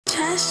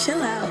Just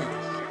chill out.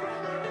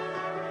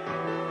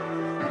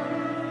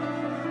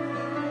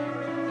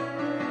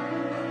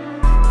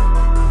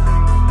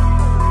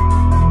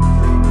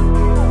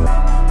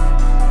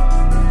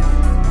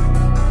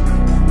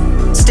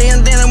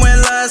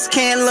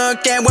 Can't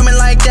look at women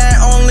like that.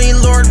 Only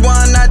Lord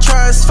one I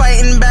trust.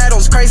 Fighting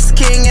battles, Christ the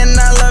King, and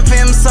I love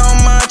him so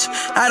much.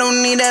 I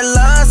don't need that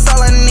lust, all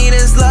I need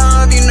is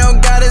love. You know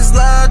God is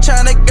love,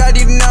 trying to God,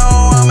 you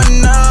know I'm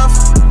enough.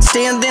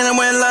 Staying dealing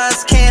with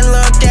lust, can't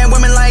look at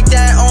women like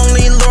that.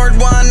 Only Lord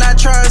one I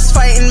trust.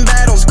 Fighting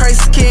battles,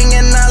 Christ the King,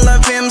 and I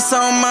love him so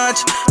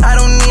much. I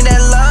don't need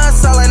that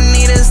lust, all I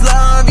need is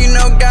love. You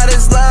know God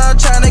is love,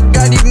 trying to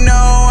God, you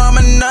know I'm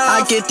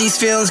enough. I get these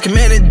feelings,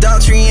 committed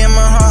adultery in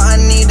my heart. I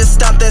need to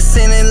stop that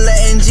sin, and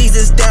letting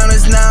Jesus down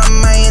is not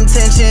my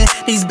intention.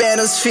 These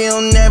battles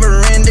feel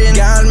never ending.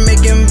 God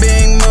making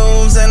big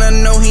moves, and I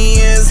know he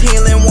is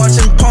healing.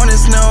 Watching porn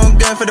is no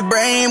good for the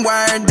brain.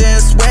 Wired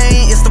this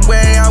way, it's the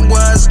way I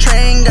was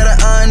trained. Gotta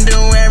undo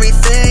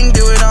everything,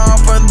 do it all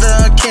for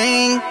the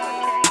King.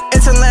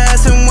 It's a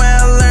lesson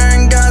well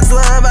learned. God's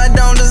love I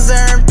don't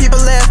deserve. People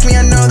left me,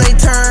 I know they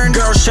turned.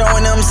 Girls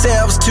showing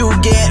themselves to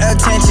get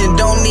attention.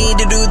 Don't need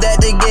to do that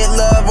to get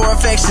love or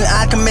affection.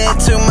 I commit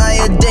to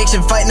my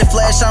addiction. Fighting the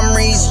flesh, I'm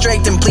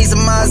restricting.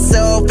 Pleasing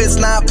myself, it's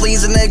not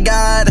pleasing to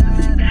God.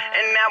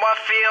 And now I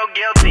feel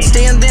guilty.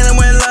 Staying dealing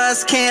with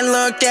lust, can't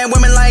look at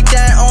women like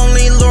that.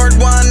 Only Lord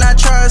one I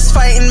trust.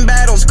 Fighting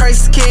battles,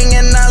 Christ the King,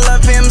 and I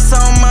love him so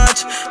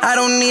much. I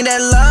don't need that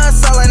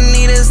lust, all I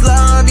need is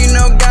love. You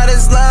know God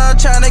is love,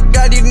 trying to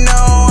God, you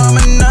know I'm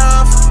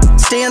enough.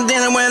 Staying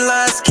dealing with